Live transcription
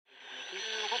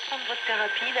votre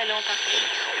thérapie d'aller en partie.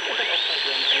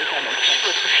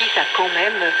 Votre fils a quand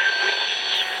même...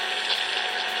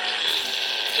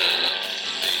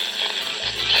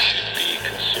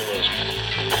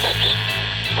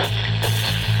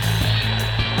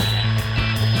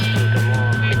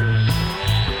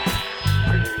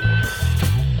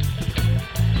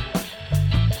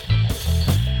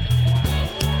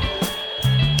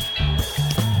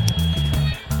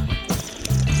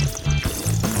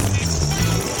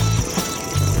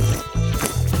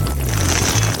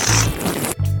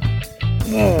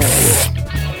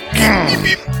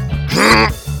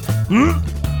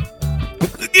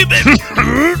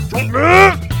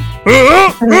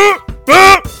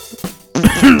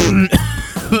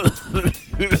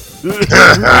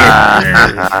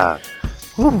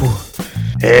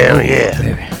 Hell yeah.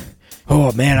 Baby.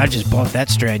 Oh man, I just bought that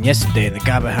strand yesterday and the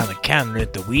guy behind the counter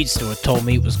at the weed store told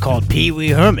me it was called Pee Wee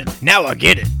Herman. Now I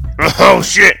get it. Oh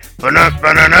shit.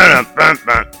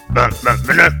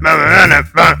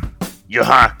 You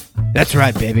high? That's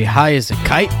right, baby. High as a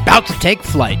kite, about to take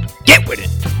flight. Get with it.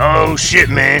 Oh shit,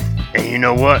 man. And you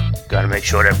know what? Gotta make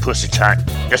sure that pussy tight.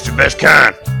 That's the best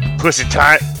kind. Pussy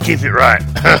tight, keep it right.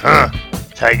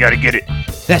 That's how you gotta get it.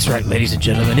 That's right, ladies and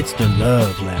gentlemen. It's the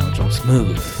Love Lounge on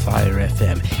Smooth Fire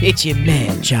FM. It's your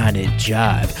man, Johnny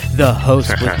Jive, the host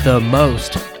with the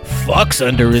most fucks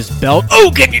under his belt. Oh,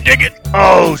 can you dig it?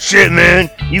 Oh shit, man.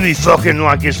 You be fucking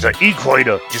like it's the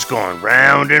equator. Just going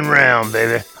round and round,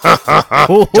 baby.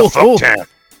 To fuck town.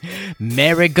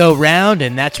 Merry-go-round,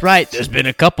 and that's right. There's been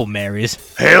a couple Marys.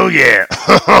 Hell yeah.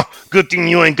 Good thing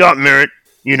you ain't got married.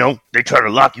 You know, they try to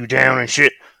lock you down and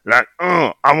shit. Like,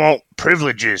 I want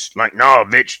privileges. Like, nah,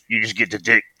 bitch, you just get the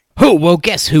dick. Oh, well,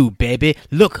 guess who, baby?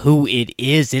 Look who it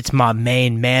is. It's my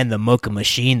main man, the mocha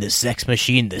machine, the sex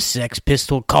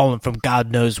pistol, calling from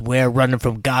God knows where, running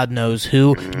from God knows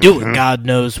who, doing God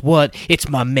knows what. It's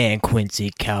my man,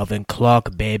 Quincy Calvin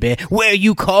Clark, baby. Where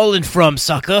you calling from,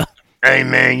 sucker? Hey,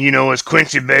 man, you know it's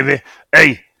Quincy, baby.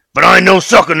 Hey, but I ain't no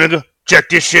sucker, nigga. Check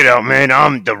this shit out, man.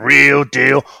 I'm the real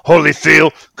deal,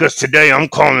 Holyfield, because today I'm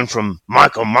calling from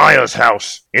Michael Myers'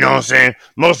 house. You know what I'm saying?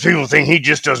 Most people think he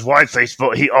just does whiteface,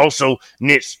 but he also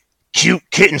knits cute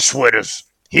kitten sweaters.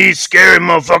 He's scary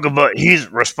motherfucker, but he's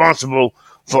responsible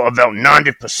for about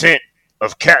 90%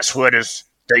 of cat sweaters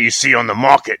that you see on the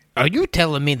market. Are you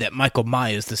telling me that Michael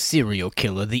Myers, the serial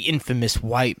killer, the infamous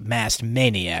white-masked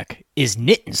maniac, is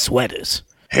knitting sweaters?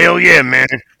 Hell yeah, man.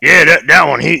 Yeah, that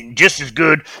one, he just as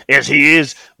good as he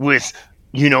is with,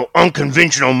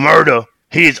 unconventional murder.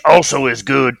 He is also as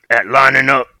good at lining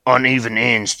up uneven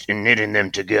ends and knitting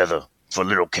them together for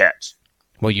little cats.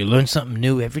 Well, you learn something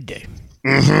new every day.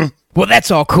 Mm-hmm. Well,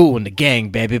 that's all cool in the gang,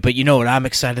 baby, but you know what I'm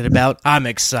excited about? I'm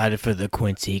excited for the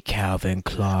Quincy Calvin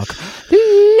Clark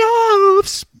Love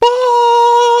Spot!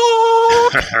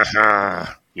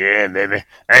 Yeah, baby.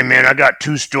 Hey, man, I got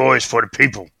 2 stories for the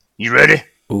people. You ready?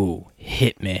 Ooh,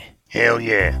 hit me. Hell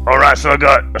yeah. Alright, so I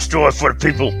got a story for the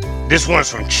people. This one's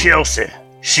from Chelsea.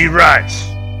 She writes,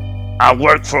 I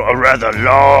work for a rather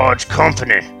large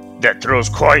company that throws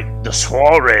quite the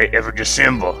soiree every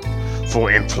December for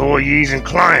employees and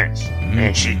clients.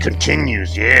 And she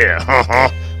continues,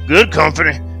 good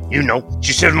company.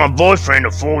 She said my boyfriend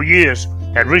of 4 years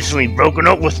had recently broken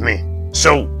up with me.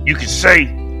 So you could say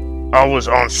I was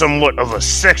on somewhat of a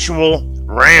sexual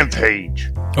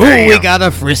rampage. Ooh, we got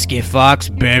a frisky fox,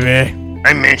 baby.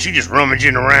 Hey man, she just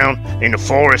rummaging around in the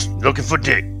forest looking for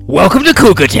dick. Welcome to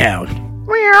Cougar Town.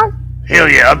 Meow. Hell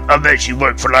yeah, I bet she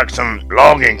worked for like some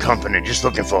logging company just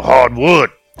looking for hardwood.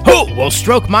 Oh, well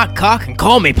stroke my cock and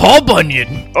call me Paul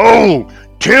Bunyan. Oh,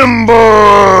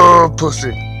 timber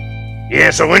pussy.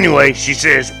 Yeah, so anyway, she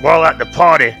says, while at the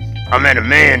party, I met a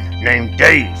man named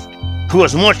Dave, who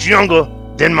was much younger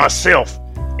than myself,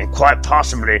 and quite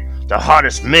possibly the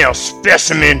hottest male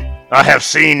specimen I have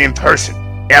seen in person.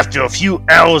 After a few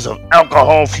hours of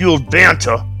alcohol-fueled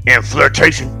banter and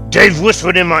flirtation, Dave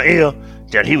whispered in my ear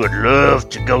that he would love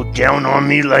to go down on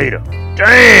me later.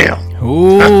 Damn!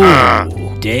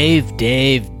 Ooh, Dave,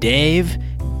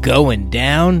 going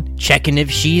down, checking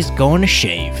if she's going to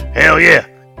shave. Hell yeah,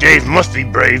 Dave must be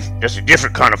brave. That's a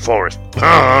different kind of forest.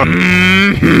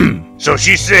 So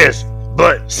she says,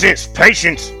 but since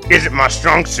patience isn't my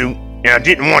strong suit, and I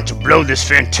didn't want to blow this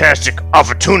fantastic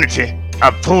opportunity, I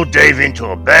pulled Dave into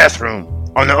a bathroom.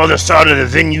 On the other side of the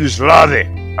venue's lobby,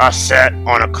 I sat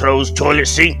on a closed toilet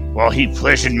seat while he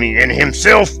pleasured me and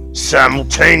himself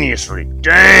simultaneously.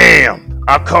 Damn!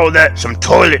 I call that some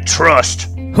toilet trust.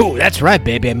 Oh, that's right,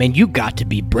 baby. I mean, you got to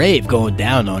be brave going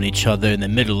down on each other in the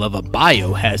middle of a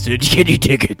biohazard. Can you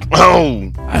dig it?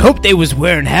 Oh, I hope they was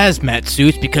wearing hazmat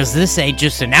suits because this ain't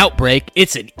just an outbreak,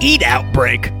 it's an eat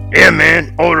outbreak. yeah,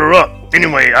 man, order up.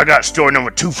 Anyway, I got story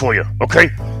number 2 for you, okay?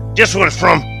 This one's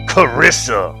from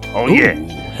Carissa. Oh, yeah.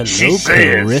 Hello, She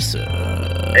says,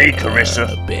 Carissa. Hey,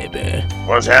 Carissa. Baby.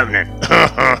 What's happening?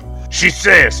 She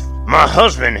says, my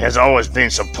husband has always been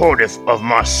supportive of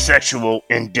my sexual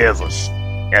endeavors,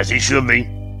 as he should be.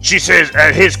 She says,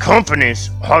 at his company's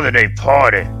holiday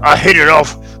party, I hit it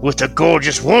off with a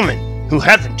gorgeous woman who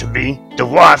happened to be the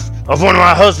wife of one of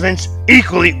my husband's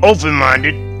equally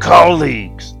open-minded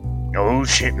colleagues. Oh,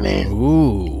 shit, man.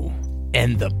 Ooh.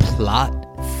 And the plot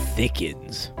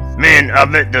thickens. Man, I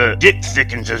bet the dick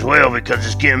thickens as well because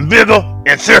it's getting bigger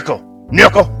and thicker.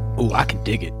 Nickel. Ooh, I can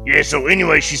dig it. Yeah, so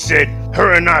anyway, she said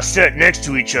her and I sat next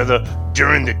to each other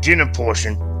during the dinner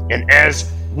portion, and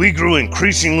as we grew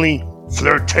increasingly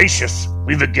flirtatious,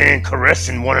 we began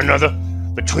caressing one another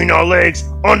between our legs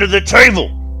under the table.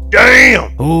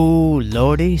 Damn! Ooh,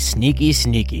 lordy, sneaky,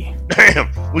 sneaky.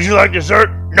 Damn! Would you like dessert?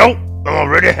 Nope, I'm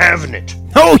already having it.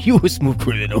 Oh, you a smooth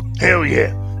criminal. Hell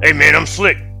yeah. Hey man, I'm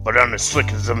slick, but I'm as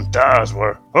slick as them thighs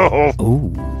were. Oh,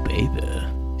 Ooh, baby.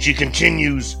 She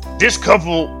continues, this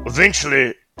couple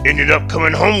eventually ended up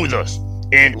coming home with us,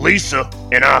 and Lisa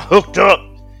and I hooked up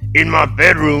in my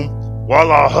bedroom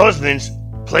while our husbands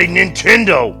played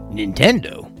Nintendo.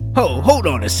 Nintendo? Oh, hold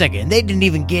on a second. They didn't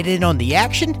even get in on the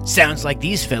action? Sounds like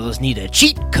these fellas need a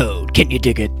cheat code. Can you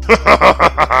dig it?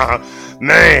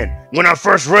 Man, when I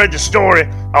first read the story,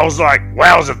 I was like,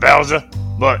 wowza bowser.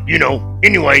 But,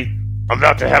 anyway, I'm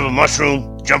about to have a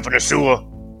mushroom, jump in the sewer,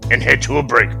 and head to a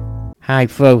break. Hi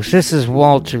folks, this is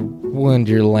Walter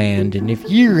Wonderland, and if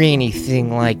you're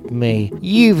anything like me,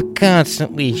 you've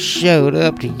constantly showed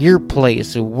up to your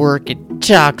place of work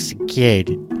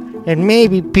intoxicated. And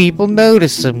maybe people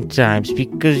notice sometimes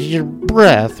because your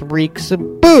breath reeks of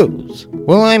booze.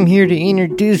 Well, I'm here to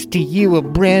introduce to you a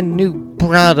brand new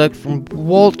product from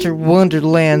Walter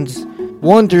Wonderland's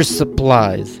Wonder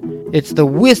Supplies. It's the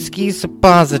Whiskey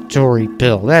Suppository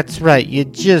Pill. That's right, you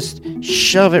just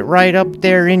shove it right up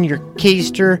there in your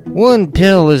keister. One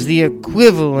pill is the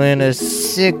equivalent of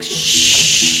 6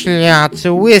 shots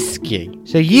of whiskey.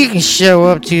 So you can show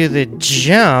up to the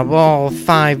job all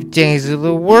 5 days of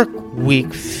the work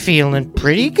week feeling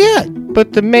pretty good.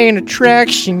 But the main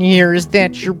attraction here is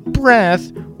that your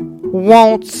breath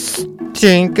won't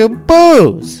stink of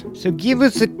booze. So give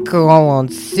us a call on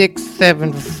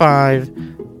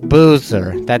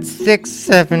 675-BOOZER. That's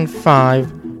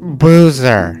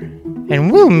 675-BOOZER.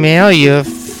 And we'll mail you a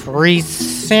free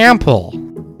sample.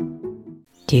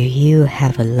 Do you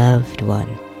have a loved one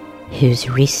who's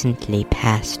recently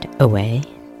passed away?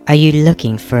 Are you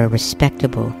looking for a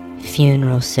respectable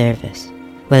funeral service?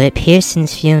 Well, at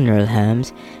Pearson's Funeral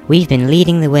Homes, we've been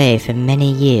leading the way for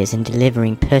many years in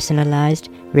delivering personalized,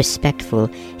 respectful,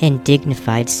 and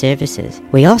dignified services.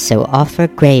 We also offer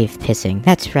grave pissing.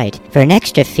 That's right. For an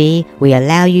extra fee, we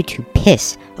allow you to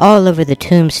piss all over the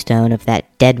tombstone of that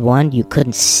dead one you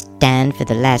couldn't stand for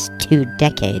the last 2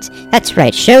 decades. That's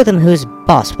right. Show them who's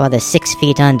boss while they're 6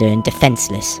 feet under and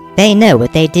defenseless. They know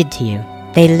what they did to you.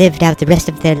 They lived out the rest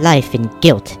of their life in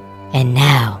guilt. And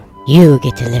now, you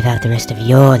get to live out the rest of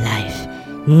your life,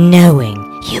 knowing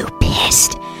you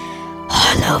pissed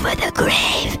all over the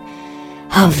grave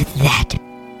of that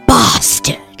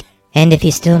bastard. And if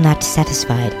you're still not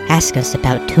satisfied, ask us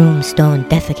about tombstone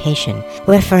defecation,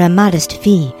 where for a modest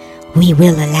fee, we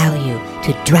will allow you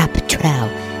to drop a trowel,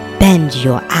 bend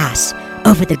your ass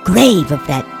over the grave of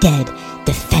that dead,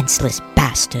 defenseless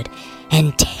bastard,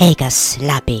 and take a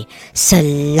sloppy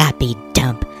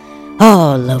dump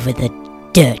all over the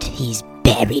dirt he's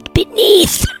buried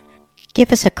beneath.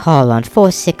 Give us a call on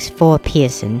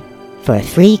 464-PEARSON for a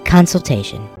free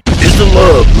consultation. It's the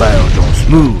Love Lounge on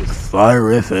Smooth Fire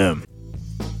FM.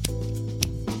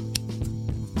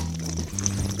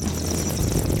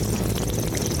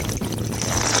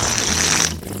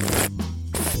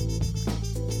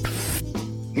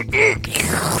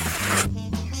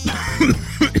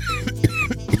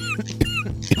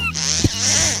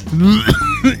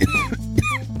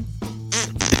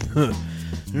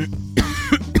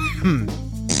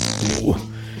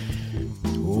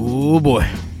 Oh boy.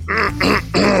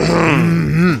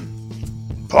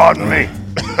 Pardon me.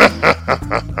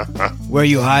 Where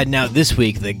you hiding out this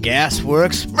week? The gas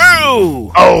works?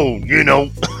 Boo! Oh,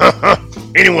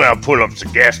 Anyway, I pull up to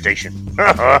the gas station.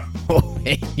 Oh,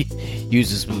 hey,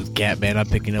 use a smooth cat, man. I'm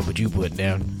picking up what you put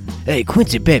down. Hey,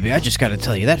 Quincy, baby, I just gotta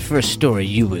tell you, that first story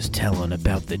you was telling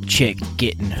about the chick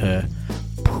getting her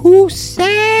pussy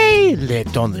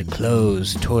toilet on the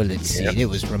closed toilet seat. It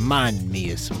was reminding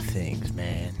me of some things,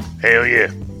 man. Hell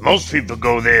yeah. Most people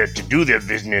go there to do their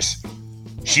business.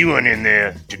 She went in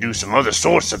there to do some other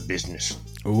sorts of business.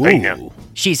 Ooh, Hey, now.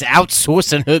 she's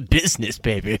outsourcing her business,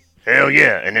 baby. Hell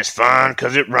yeah, and it's fine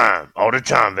 'cause it rhymes all the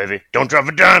time, baby. Don't drop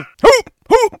a dime.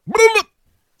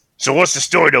 So what's the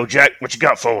story though, Jack? What you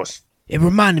got for us? It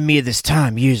reminded me of this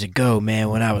time years ago, man,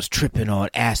 when I was tripping on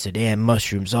acid and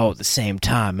mushrooms all at the same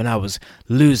time, and I was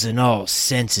losing all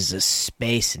senses of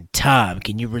space and time.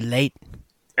 Can you relate?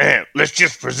 Let's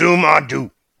just presume I do.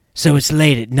 So it's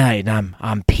late at night, and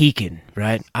I'm peaking,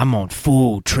 right? I'm on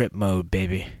full trip mode,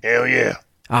 baby. Hell yeah.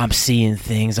 I'm seeing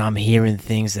things, I'm hearing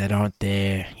things that aren't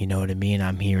there, you know what I mean?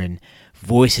 I'm hearing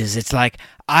voices. It's like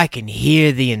I can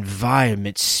hear the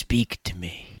environment speak to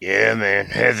me. Yeah, man,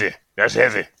 heavy. That's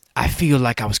heavy. I feel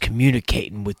like I was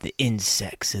communicating with the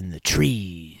insects and the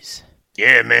trees.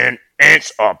 Yeah, man,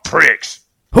 ants are pricks.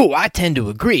 Oh, I tend to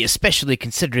agree, especially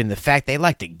considering the fact they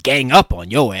like to gang up on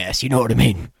your ass, you know what I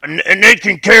mean? And they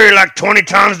can carry like 20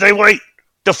 times their weight.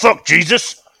 The fuck,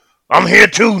 Jesus? I'm here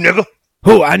too, nigga.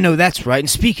 Oh, I know that's right. And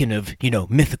speaking of,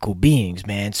 mythical beings,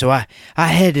 man, so I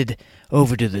headed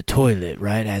over to the toilet,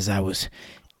 right, as I was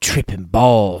tripping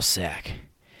ball sack.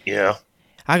 Yeah.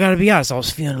 I gotta be honest, I was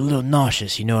feeling a little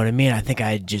nauseous, you know what I mean? I think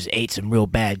I just ate some real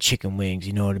bad chicken wings,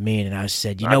 you know what I mean? And I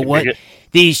said, you know what?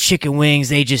 These chicken wings,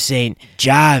 they just ain't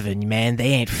jiving, man.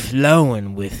 They ain't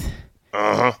flowing with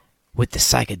the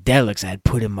psychedelics I'd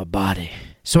put in my body.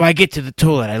 So I get to the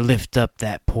toilet, I lift up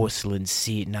that porcelain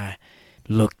seat, and I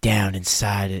look down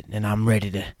inside it, and I'm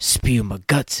ready to spew my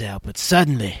guts out. But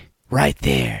suddenly, right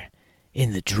there,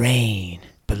 in the drain,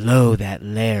 below that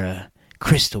layer of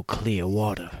crystal clear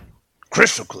water,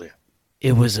 Crystal clear.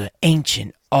 it was an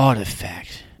ancient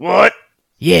artifact. What?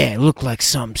 Yeah, it looked like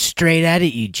something straight out of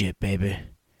Egypt, baby.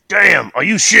 Damn, are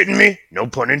you shitting me? No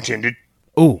pun intended.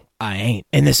 Ooh, I ain't.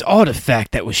 And this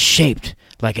artifact that was shaped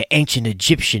like an ancient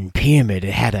Egyptian pyramid,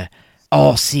 it had a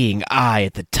all-seeing eye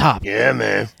at the top. Yeah,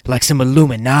 man. Like some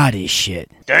Illuminati shit.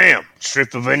 Damn,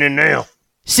 strip of in now.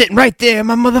 Sitting right there in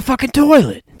my motherfucking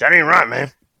toilet. That ain't right,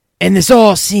 man. And this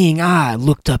all-seeing eye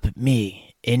looked up at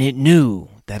me, and it knew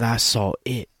that I saw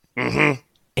it. Mm-hmm.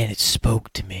 And it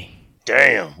spoke to me.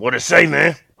 Damn, what'd it say,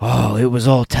 man? Oh, it was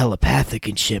all telepathic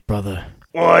and shit, brother.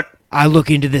 What? I look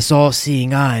into this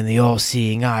all-seeing eye, and the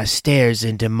all-seeing eye stares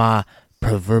into my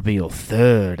proverbial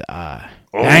third eye.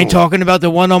 Oh. I ain't talking about the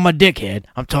one on my dickhead.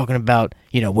 I'm talking about,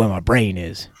 where my brain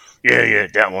is. Yeah,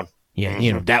 that one.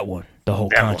 Yeah, that one. The whole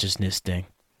That consciousness thing.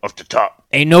 Up the top.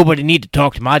 Ain't nobody need to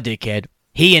talk to my dickhead.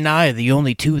 He and I are the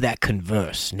only two that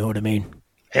converse. Know what I mean?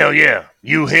 Hell yeah.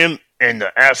 You, him, and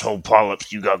the asshole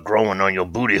polyps you got growing on your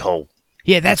booty hole.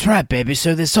 Yeah, that's right, baby.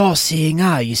 So this all-seeing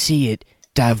eye, you see, it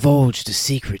divulged a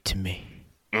secret to me.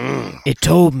 It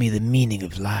told me the meaning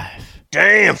of life.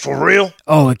 Damn, for real?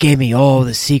 Oh, it gave me all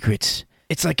the secrets.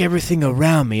 It's like everything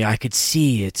around me, I could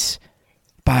see its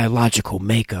biological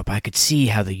makeup. I could see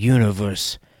how the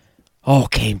universe all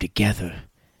came together.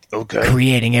 Okay.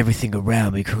 Creating everything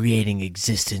around me, creating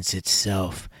existence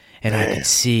itself. And I could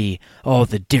see all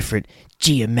the different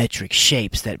geometric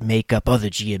shapes that make up other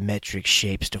geometric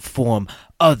shapes to form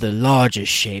other larger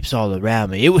shapes all around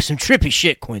me. It was some trippy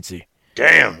shit, Quincy.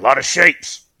 Damn, lot of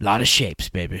shapes. Lot of shapes,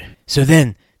 baby. So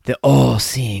then, the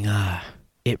all-seeing eye,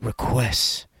 it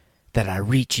requests that I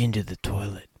reach into the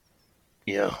toilet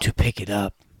Yeah. to pick it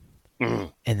up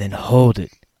and then hold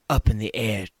it up in the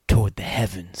air toward the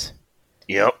heavens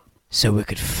Yep. so it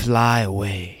could fly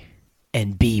away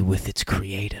and be with its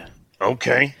creator.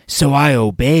 Okay. So I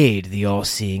obeyed the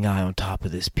all-seeing eye on top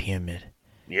of this pyramid.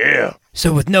 Yeah.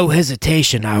 So with no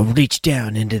hesitation, I reach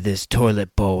down into this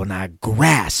toilet bowl and I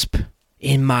grasp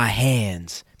in my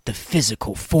hands the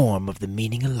physical form of the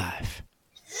meaning of life.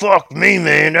 Fuck me,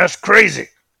 man. That's crazy.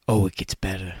 Oh, it gets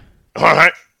better. All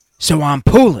right. So I'm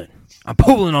pulling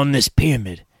on this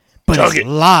pyramid, but Tug it's it.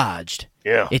 lodged.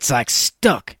 Yeah. It's like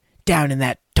stuck down in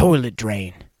that toilet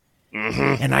drain.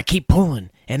 And I keep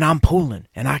pulling, and I'm pulling,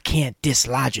 and I can't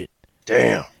dislodge it.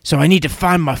 Damn. So I need to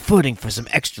find my footing for some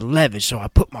extra leverage, so I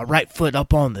put my right foot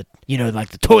up on the, like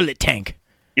the toilet tank.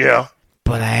 Yeah.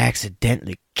 But I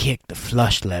accidentally kicked the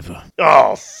flush lever.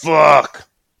 Oh, fuck.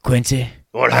 Quincy,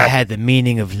 What I happened? had the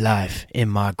meaning of life in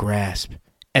my grasp,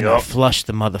 and I Yup. flushed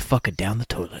the motherfucker down the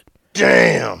toilet.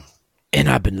 Damn. And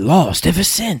I've been lost ever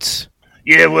since.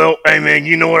 Yeah, well, hey, man,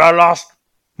 you know what I lost?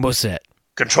 What's that?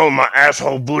 Control my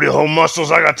asshole booty hole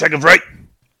muscles. I gotta take a break.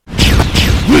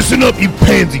 Listen up, you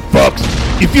pansy fucks.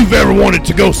 If you've ever wanted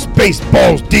to go space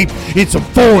balls deep in some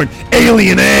foreign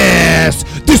alien ass,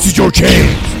 this is your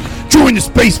chance. Join the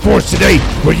Space Force today,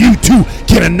 where you too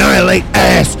can annihilate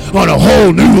ass on a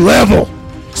whole new level.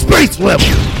 Space level.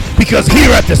 Because here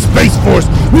at the Space Force,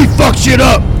 we fuck shit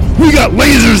up. We got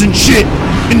lasers and shit.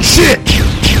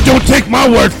 Don't take my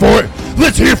word for it.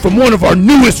 Let's hear from one of our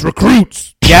newest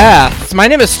recruits. Yes, my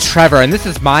name is Trevor, and this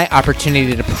is my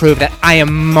opportunity to prove that I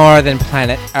am more than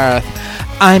planet Earth.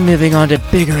 I'm moving on to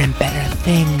bigger and better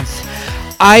things.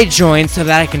 I joined so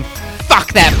that I can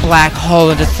fuck that black hole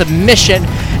into submission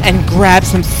and grab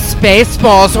some space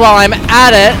balls while I'm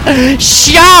at it.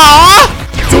 Shaw!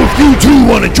 So if you too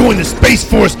want to join the Space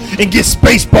Force and get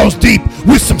space balls deep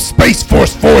with some Space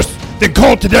Force, then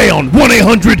call today on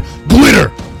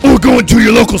 1-800-GLITTER or go into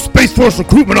your local Space Force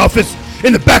recruitment office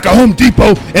in the back of Home Depot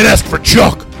and ask for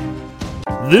Chuck.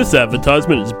 This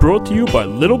advertisement is brought to you by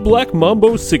Little Black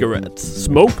Mambo Cigarettes.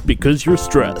 Smoke because you're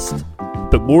stressed.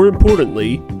 But more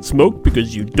importantly, smoke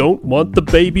because you don't want the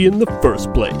baby in the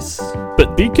first place.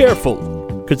 But be careful,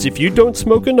 because if you don't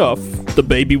smoke enough, the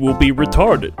baby will be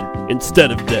retarded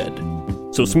instead of dead.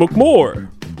 So smoke more,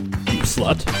 you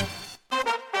slut.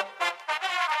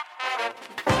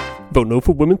 Vote no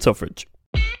for women's suffrage.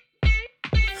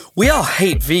 We all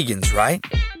hate vegans, right?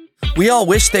 We all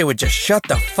wish they would just shut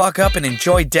the fuck up and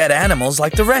enjoy dead animals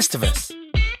like the rest of us.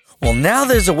 Well, now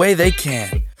there's a way they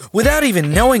can, without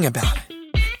even knowing about it.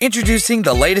 Introducing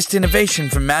the latest innovation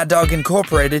from Mad Dog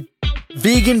Incorporated,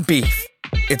 vegan beef.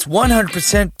 It's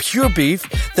 100% pure beef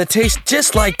that tastes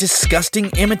just like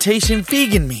disgusting imitation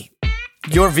vegan meat.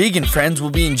 Your vegan friends will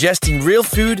be ingesting real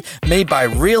food made by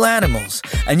real animals,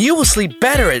 and you will sleep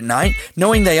better at night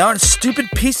knowing they aren't stupid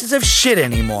pieces of shit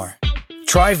anymore.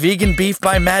 Try vegan beef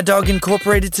by Mad Dog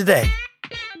Incorporated today.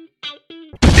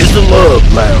 It's the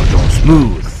Love Lounge on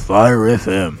Smooth Fire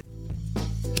FM.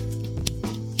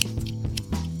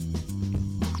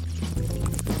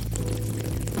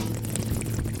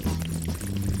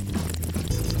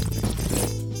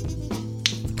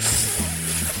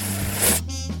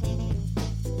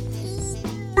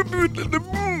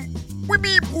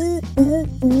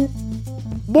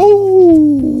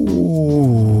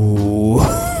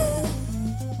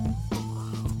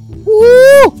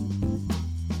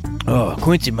 Oh,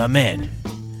 Quincy, my man.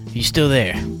 You still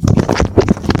there?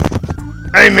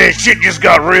 Hey man, shit just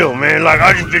got real, man. Like,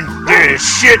 I just been, there's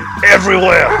shit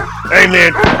everywhere. Hey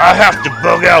man, I have to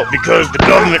bug out because the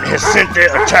government has sent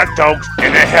their attack dogs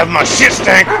and they have my shit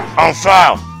stank on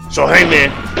file. So hey man,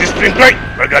 this has been great.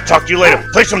 I gotta talk to you later.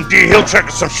 Play some D Hill track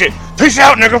or some shit. Peace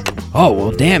out, nigga. Oh,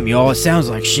 well, damn, y'all. It sounds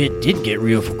like shit did get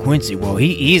real for Quincy. Well,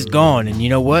 he's gone, and you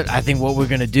know what? I think what we're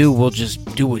gonna do, we'll just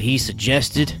do what he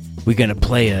suggested. We're gonna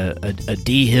play a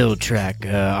D Hill track.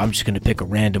 I'm just gonna pick a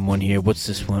random one here. What's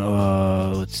this one?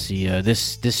 Let's see.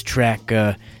 This track.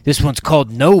 This one's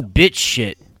called No Bitch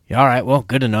Shit. All right. Well,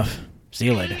 good enough. See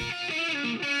you later.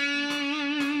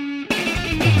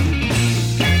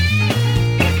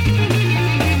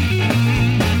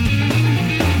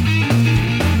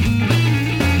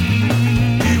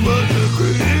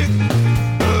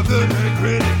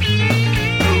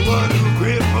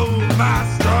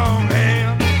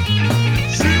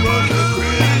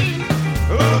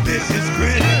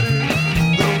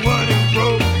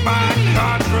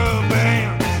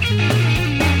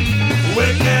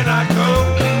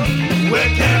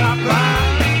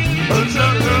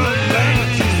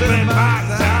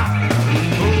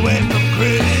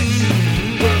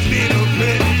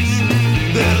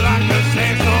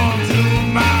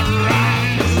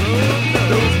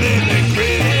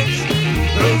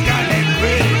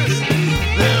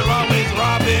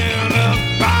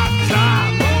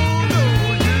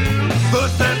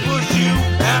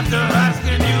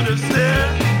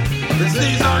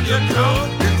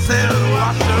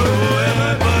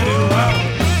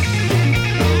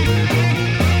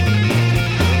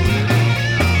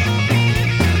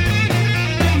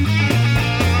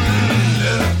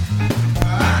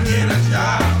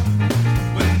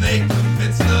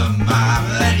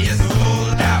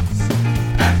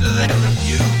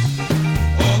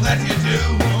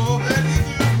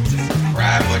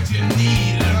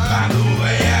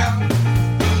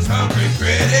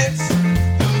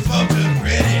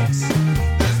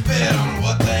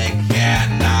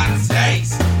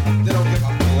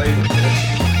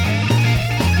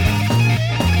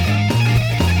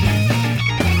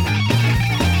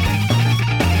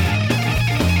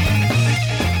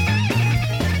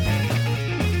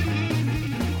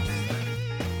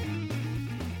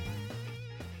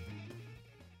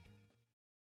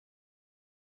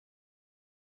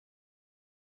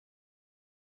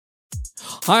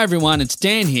 Hi everyone, it's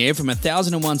Dan here from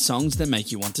 1001 Songs That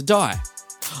Make You Want to Die.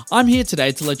 I'm here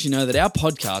today to let you know that our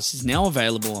podcast is now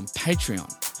available on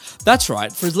Patreon. That's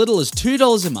right, for as little as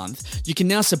 $2 a month, you can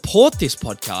now support this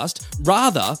podcast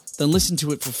rather than listen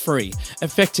to it for free,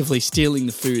 effectively stealing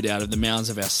the food out of the mouths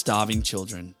of our starving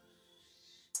children.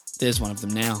 There's one of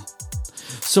them now.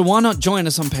 So why not join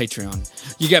us on Patreon?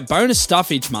 You get bonus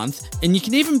stuff each month, and you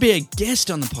can even be a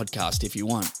guest on the podcast if you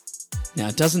want.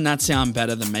 Now, doesn't that sound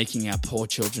better than making our poor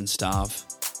children starve?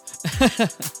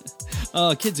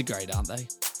 Oh, kids are great, aren't they?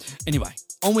 Anyway,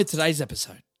 on with today's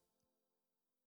episode.